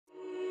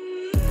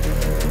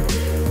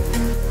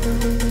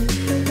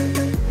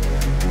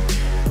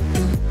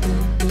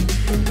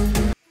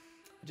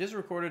just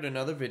recorded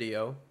another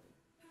video,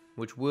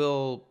 which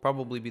will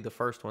probably be the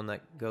first one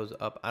that goes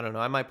up. I don't know.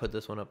 I might put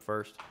this one up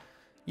first.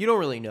 You don't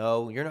really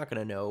know. You're not going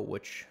to know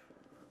which.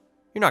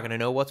 You're not going to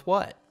know what's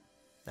what.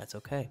 That's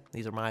okay.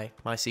 These are my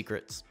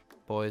secrets,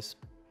 boys.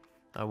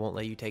 I won't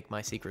let you take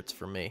my secrets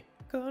from me.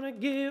 Gonna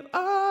give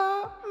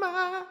all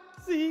my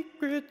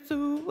secrets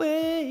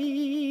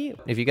away.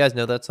 If you guys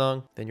know that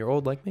song, then you're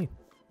old like me.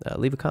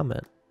 Leave a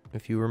comment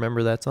if you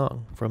remember that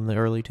song from the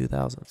early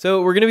 2000s.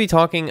 So we're going to be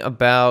talking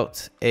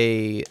about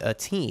a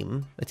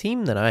team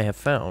that I have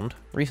found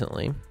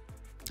recently, and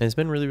it's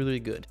been really,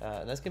 really good.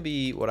 And that's going to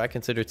be what I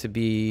consider to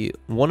be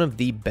one of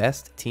the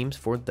best teams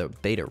for the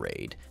beta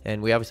raid.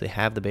 And we obviously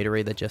have the beta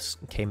raid that just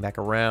came back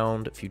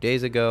around a few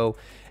days ago.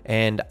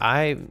 And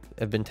I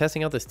have been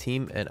testing out this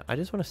team, and I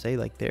just want to say,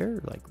 like, they're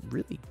like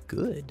really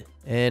good.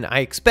 And I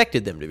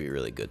expected them to be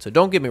really good. So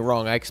don't get me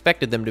wrong, I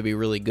expected them to be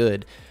really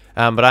good.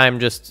 But I'm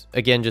just,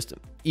 again, just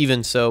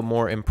even so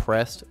more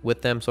impressed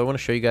with them. So I want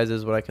to show you guys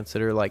is what I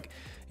consider, like,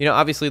 you know,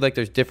 obviously, like,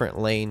 there's different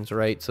lanes,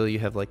 right? So you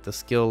have like the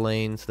skill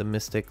lanes, the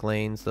mystic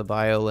lanes, the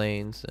bio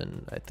lanes,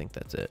 and I think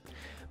that's it.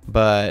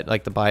 But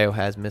like the bio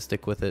has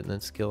mystic with it, and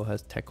then skill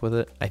has tech with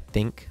it. I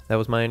think that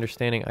was my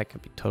understanding. I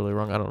could be totally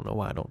wrong. I don't know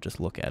why I don't just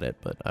look at it,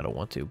 but I don't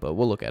want to, but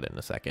we'll look at it in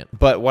a second.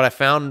 But what I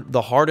found,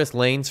 the hardest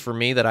lanes for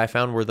me that I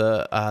found were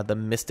the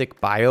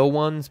mystic bio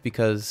ones,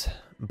 because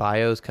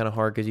bio is kind of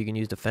hard because you can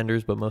use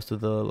defenders, but most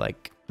of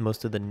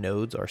the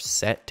nodes are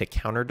set to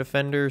counter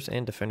defenders,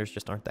 and defenders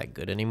just aren't that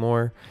good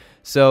anymore.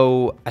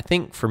 So I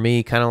think for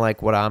me, kind of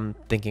like what I'm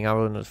thinking, I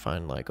want to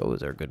find like, oh, is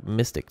there a good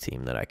mystic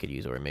team that I could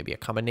use, or maybe a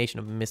combination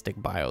of mystic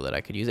bio that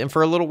I could use. And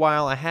for a little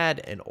while, I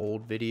had an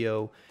old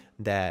video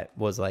that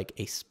was like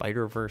a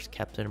Spider-Verse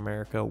Captain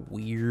America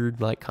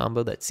weird like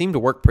combo that seemed to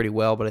work pretty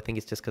well, but I think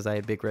it's just because I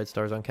had big red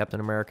stars on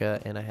Captain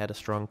America and I had a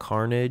strong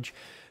Carnage.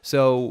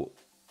 So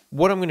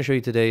what I'm going to show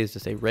you today is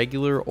just a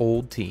regular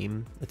old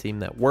team, a team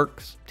that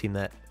works, a team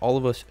that all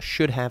of us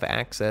should have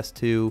access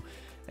to,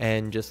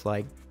 and just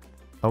like,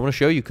 I want to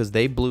show you because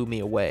they blew me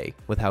away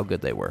with how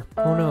good they were.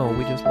 Oh no,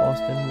 we just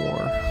lost in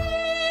war.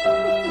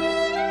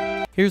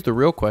 Here's the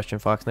real question,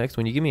 Fox Next.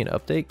 When you give me an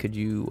update, could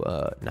you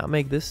not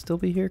make this still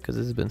be here? Because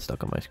this has been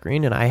stuck on my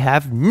screen and I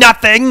have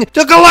nothing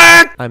to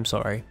collect! I'm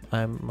sorry.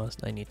 I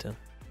need to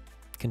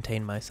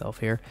contain myself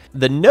here.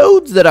 The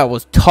nodes that I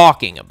was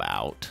talking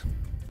about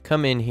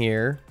come in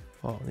here.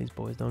 Oh, these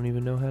boys don't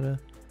even know how to,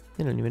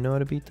 they don't even know how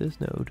to beat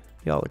this node.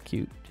 Y'all are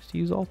cute. Just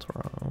use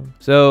Ultron.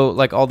 So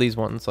like all these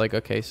ones, like,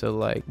 okay, so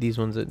like these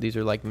ones, these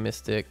are like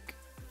mystic,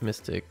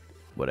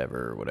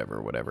 whatever.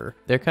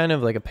 They're kind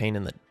of like a pain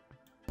in the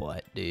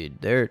butt, dude.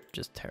 They're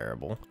just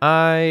terrible.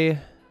 I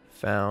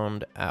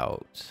found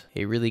out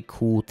a really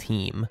cool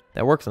team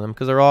that works on them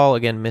because they're all,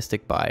 again,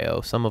 mystic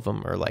bio. Some of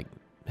them are like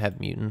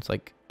have mutants.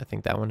 Like I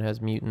think that one has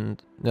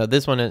mutant. No,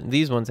 these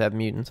ones have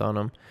mutants on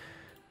them.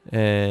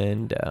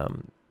 And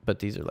but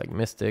these are like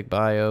mystic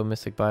bio, and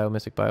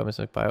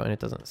it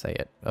doesn't say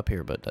it up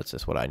here, but that's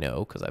just what I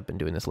know because I've been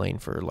doing this lane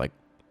for like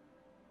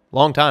a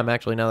long time,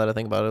 actually, now that I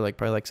think about it, like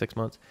probably like 6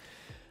 months.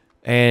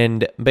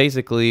 And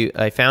basically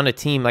I found a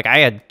team, like I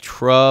had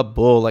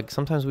trouble, like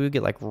sometimes we would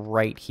get like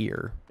right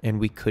here and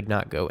we could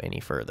not go any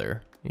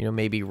further, you know,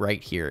 maybe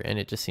right here, and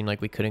it just seemed like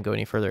we couldn't go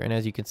any further. And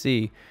as you can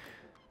see,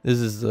 this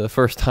is the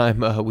first time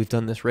we've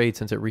done this raid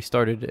since it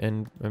restarted,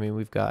 and I mean,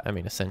 we've got, I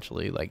mean,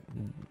 essentially, like,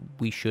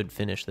 we should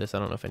finish this. I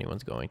don't know if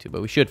anyone's going to,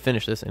 but we should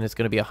finish this, and it's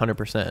going to be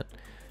 100%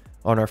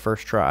 on our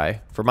first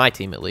try, for my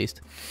team at least.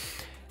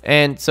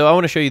 And so I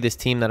want to show you this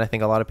team that I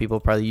think a lot of people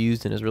have probably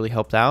used and has really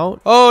helped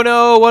out. Oh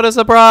no, what a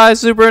surprise!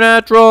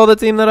 Supernatural, the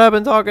team that I've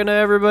been talking to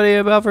everybody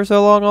about for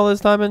so long all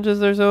this time, and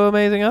just they're so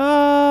amazing.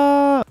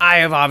 Ah! I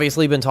have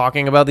obviously been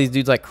talking about these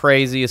dudes like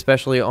crazy,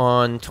 especially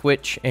on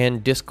Twitch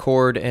and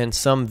Discord and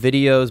some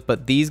videos,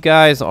 but these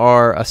guys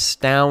are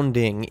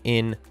astounding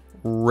in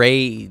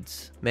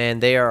raids. Man,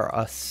 they are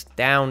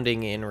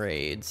astounding in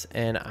raids,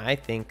 and I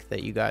think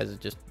that you guys are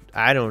just,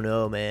 I don't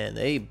know, man.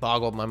 They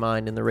boggled my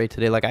mind in the raid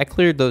today. Like, I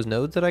cleared those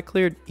nodes that I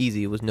cleared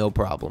easy. It was no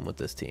problem with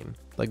this team.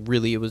 Like,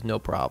 really, it was no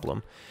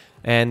problem.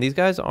 And these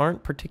guys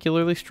aren't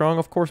particularly strong.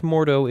 Of course,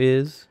 Mordo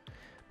is.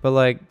 But,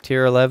 like,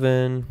 tier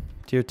 11,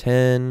 tier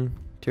 10,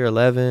 tier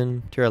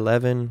 11, tier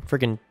 11,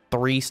 freaking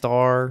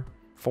 3-star,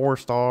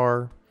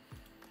 4-star.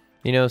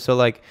 You know, so,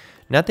 like,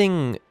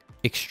 nothing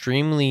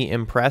extremely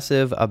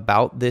impressive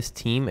about this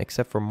team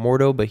except for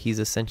Mordo, but he's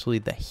essentially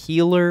the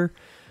healer.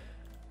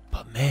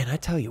 But man, I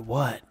tell you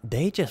what,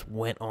 they just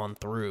went on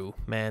through,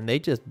 man. They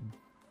just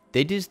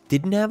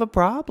didn't have a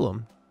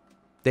problem.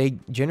 They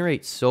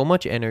generate so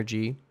much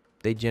energy,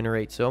 they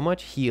generate so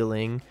much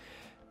healing,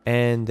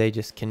 and they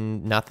just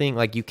can nothing,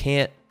 like you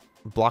can't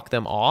block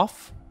them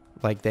off.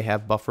 Like they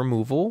have buff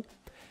removal.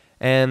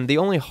 And the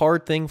only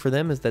hard thing for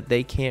them is that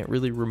they can't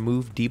really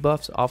remove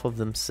debuffs off of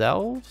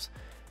themselves.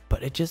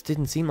 But it just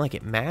didn't seem like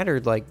it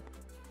mattered. Like,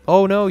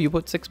 oh no, you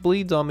put 6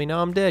 bleeds on me,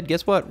 now I'm dead.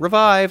 Guess what?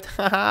 Revived.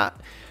 Haha.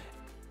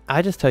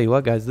 I just tell you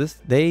what, guys,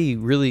 they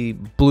really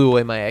blew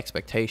away my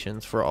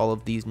expectations for all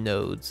of these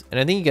nodes, and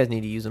I think you guys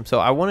need to use them. So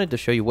I wanted to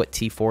show you what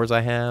T4s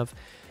I have,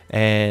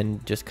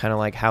 and just kind of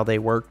like how they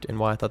worked and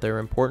why I thought they were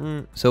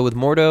important. So with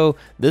Mordo,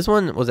 this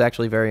one was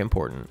actually very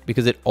important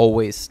because it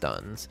always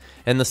stuns,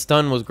 and the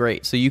stun was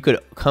great. So you could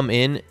come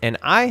in, and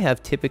I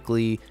have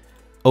typically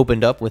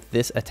opened up with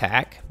this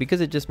attack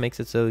because it just makes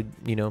it so,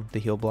 you know, the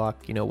heal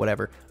block, you know,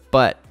 whatever.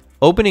 But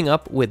opening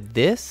up with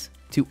this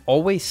to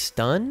always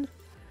stun,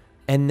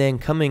 and then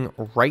coming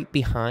right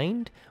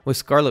behind with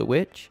Scarlet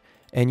Witch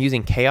and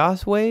using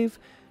Chaos Wave,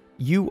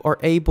 you are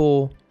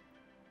able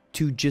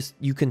to just,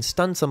 you can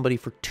stun somebody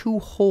for 2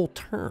 whole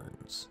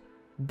turns.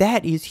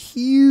 That is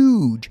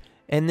huge.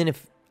 And then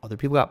if other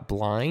people got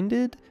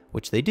blinded,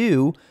 which they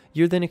do,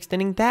 you're then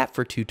extending that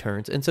for 2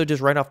 turns. And so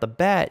just right off the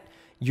bat,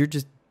 you're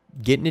just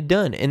getting it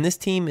done. And this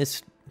team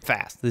is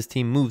fast. This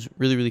team moves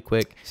really, really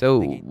quick.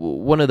 So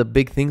one of the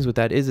big things with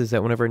that is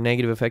that whenever a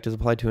negative effect is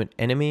applied to an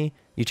enemy,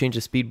 you change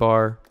the speed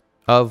bar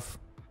of,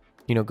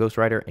 you know, Ghost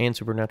Rider and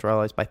Supernatural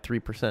allies by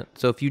 3%.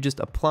 So if you just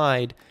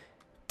applied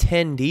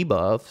 10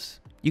 debuffs,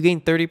 you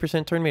gain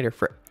 30% turn meter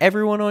for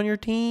everyone on your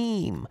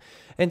team.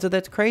 And so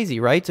that's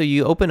crazy, right? So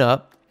you open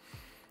up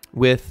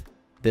with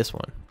this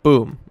one.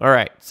 Boom. All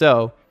right.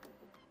 So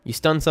you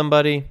stun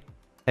somebody,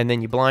 and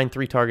then you blind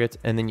 3 targets,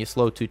 and then you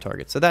slow 2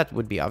 targets. So that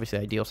would be obviously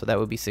ideal. So that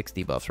would be 6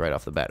 debuffs right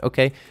off the bat.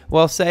 Okay.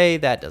 Well, say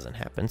that doesn't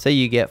happen. Say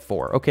you get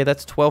 4. Okay.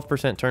 That's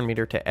 12% turn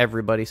meter to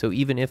everybody. So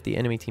even if the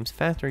enemy team's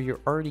faster, you're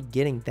already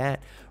getting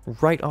that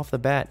right off the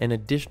bat, an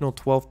additional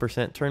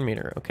 12% turn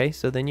meter. Okay.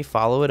 So then you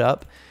follow it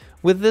up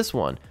with this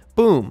one.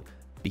 Boom.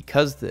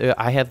 Because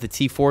I have the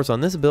T4s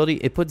on this ability,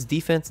 it puts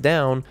defense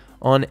down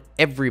on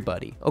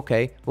everybody.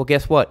 Okay, well,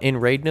 guess what? In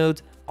raid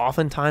nodes,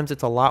 oftentimes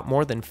it's a lot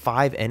more than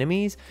 5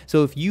 enemies.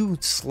 So if you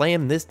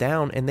slam this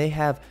down and they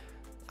have,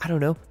 I don't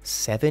know,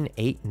 7,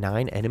 8,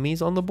 9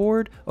 enemies on the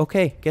board,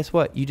 okay, guess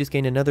what? You just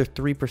gained another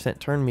 3%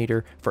 turn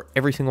meter for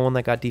every single one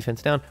that got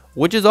defense down,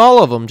 which is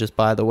all of them, just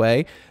by the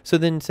way. So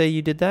then say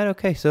you did that.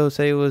 Okay, so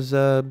say it was,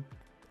 I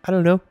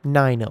don't know,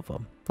 9 of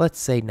them. Let's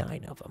say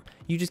 9 of them.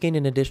 You just gained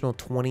an additional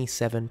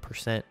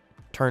 27%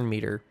 turn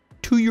meter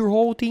to your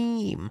whole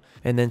team.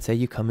 And then say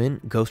you come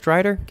in, Ghost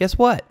Rider, guess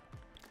what?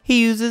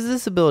 He uses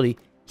this ability.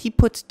 He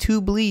puts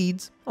 2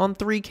 bleeds on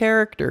 3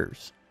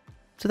 characters.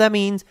 So that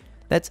means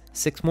that's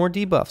 6 more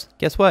debuffs.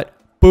 Guess what?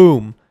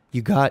 Boom.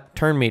 You got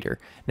turn meter.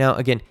 Now,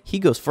 again, he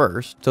goes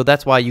first. So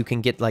that's why you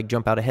can get like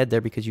jump out ahead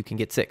there, because you can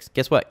get 6.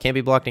 Guess what? Can't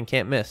be blocked and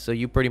can't miss. So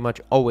you pretty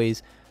much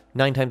always,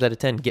 9 times out of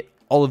 10, get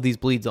all of these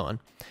bleeds on.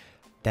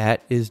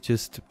 That is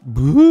just,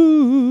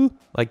 boo.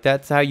 Like,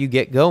 that's how you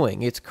get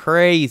going. It's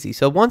crazy.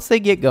 So once they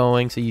get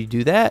going, so you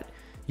do that,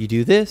 you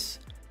do this,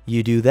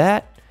 you do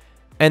that.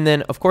 And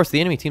then, of course,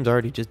 the enemy team's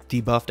already just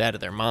debuffed out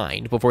of their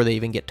mind before they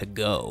even get to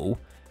go.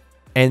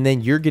 And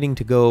then you're getting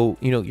to go,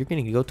 you know, you're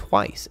getting to go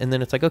twice. And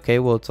then it's like, okay,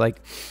 well, it's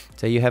like,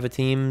 say you have a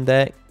team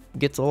that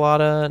gets a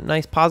lot of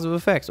nice positive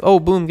effects. Oh,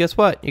 boom, guess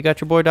what? You got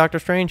your boy Doctor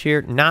Strange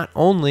here. Not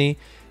only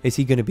is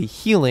he going to be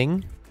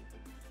healing,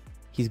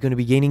 he's going to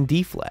be gaining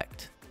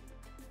deflect.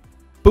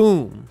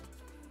 Boom.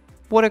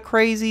 What a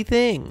crazy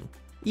thing.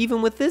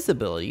 Even with this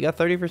ability, you got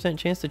 30%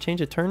 chance to change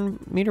a turn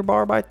meter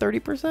bar by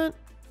 30%?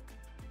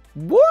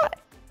 What?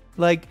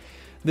 Like,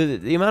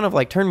 the amount of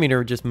like turn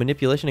meter just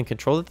manipulation and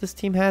control that this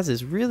team has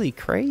is really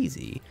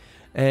crazy.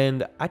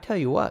 And I tell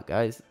you what,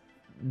 guys,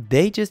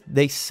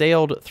 they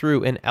sailed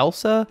through. And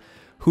Elsa,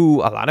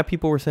 who a lot of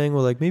people were saying,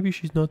 well, like, maybe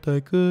she's not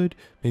that good,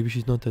 maybe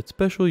she's not that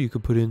special, you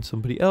could put in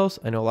somebody else.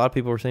 I know a lot of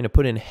people were saying to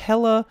put in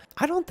Hela.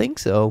 I don't think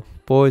so,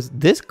 boys.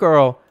 This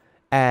girl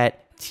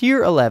at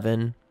tier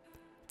 11,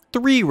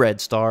 3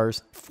 red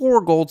stars,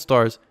 4 gold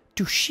stars,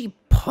 dude, she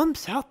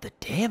pumps out the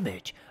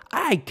damage.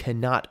 I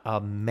cannot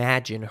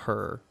imagine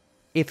her,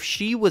 if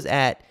she was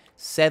at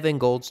 7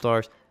 gold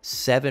stars,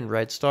 7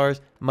 red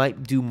stars,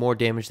 might do more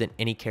damage than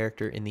any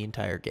character in the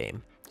entire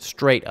game.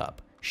 Straight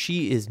up.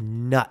 She is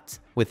nuts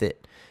with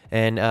it.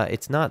 And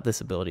it's not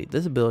this ability.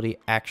 This ability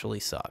actually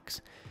sucks.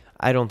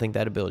 I don't think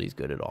that ability is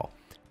good at all.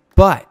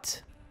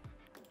 But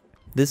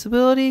this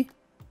ability,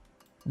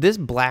 this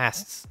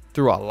blasts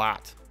through a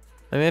lot.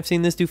 I mean, I've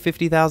seen this do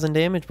 50,000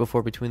 damage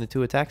before between the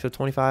 2 attacks, so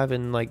 25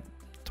 and like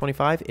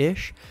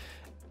 25-ish.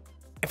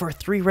 For a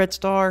 3 red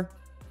star,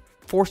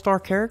 4-star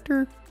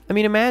character, I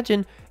mean,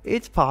 imagine,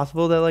 it's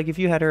possible that like if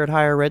you had her at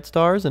higher red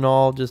stars and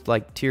all just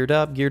like tiered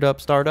up, geared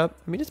up, starred up,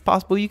 I mean, it's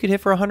possible you could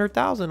hit for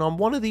 100,000 on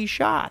one of these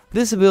shots.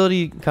 This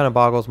ability kind of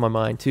boggles my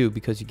mind too,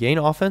 because you gain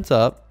offense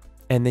up,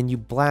 and then you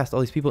blast all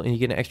these people and you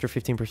get an extra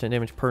 15%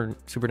 damage per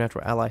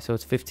supernatural ally. So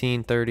it's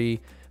 15, 30,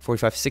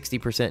 45,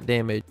 60%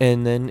 damage.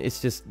 And then it's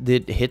just,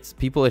 it hits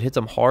people, it hits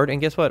them hard. And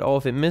guess what? Oh,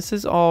 if it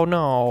misses, oh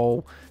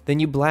no,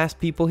 then you blast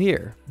people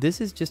here. This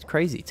is just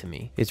crazy to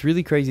me. It's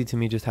really crazy to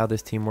me just how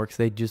this team works.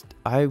 They just,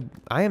 I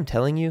am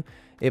telling you,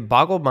 it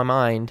boggled my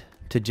mind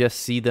to just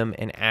see them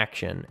in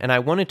action. And I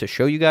wanted to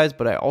show you guys,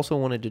 but I also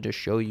wanted to just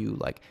show you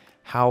like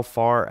how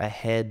far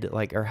ahead,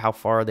 like, or how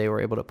far they were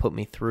able to put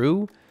me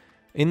through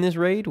in this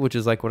raid, which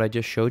is like what I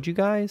just showed you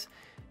guys.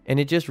 And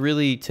it just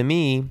really, to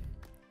me,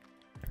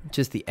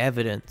 just the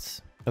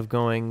evidence of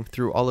going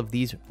through all of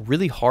these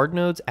really hard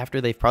nodes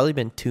after they've probably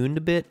been tuned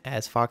a bit,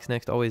 as Fox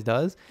Next always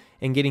does,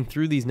 and getting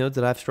through these nodes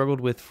that I've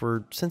struggled with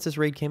since this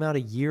raid came out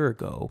a year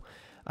ago.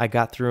 I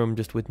got through them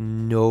just with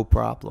no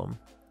problem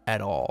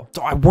at all.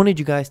 So I wanted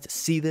you guys to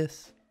see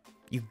this.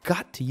 You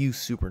got to use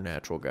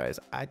Supernatural, guys.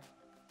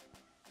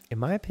 In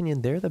my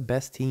opinion, they're the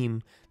best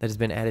team that has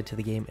been added to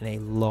the game in a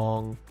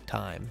long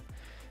time,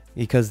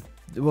 because,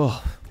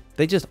 well,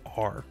 they just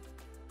are.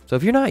 So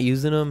if you're not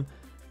using them,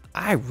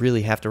 I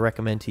really have to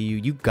recommend to you,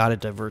 you got to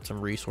divert some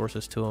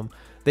resources to them.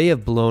 They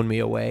have blown me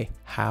away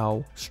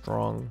how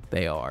strong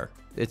they are.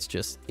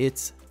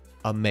 It's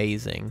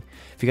amazing.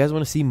 If you guys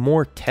want to see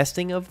more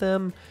testing of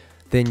them,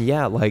 then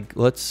yeah, like,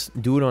 let's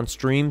do it on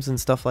streams and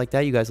stuff like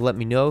that. You guys let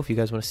me know if you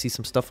guys want to see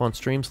some stuff on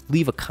streams.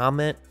 Leave a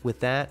comment with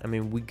that. I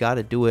mean, we got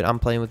to do it. I'm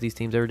playing with these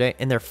teams every day,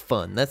 and they're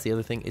fun. That's the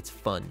other thing. It's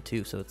fun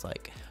too. So it's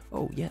like,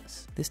 oh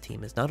yes, this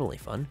team is not only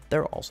fun,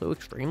 they're also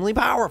extremely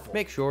powerful.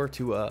 Make sure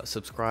to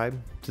subscribe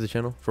to the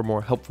channel for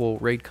more helpful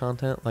raid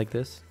content like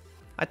this.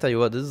 I tell you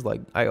what, this is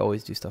like, I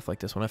always do stuff like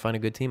this. When I find a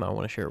good team, I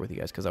want to share it with you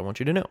guys because I want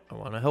you to know. I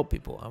want to help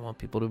people. I want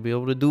people to be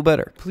able to do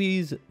better.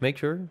 Please make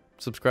sure,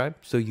 subscribe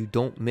so you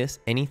don't miss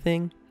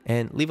anything,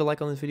 and leave a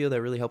like on this video.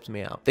 That really helps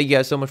me out. Thank you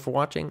guys so much for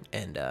watching,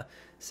 and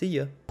see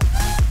ya.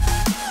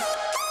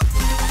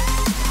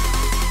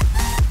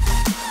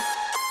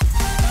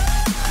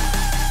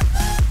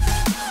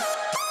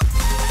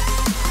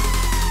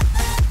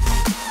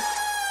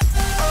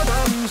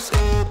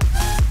 Say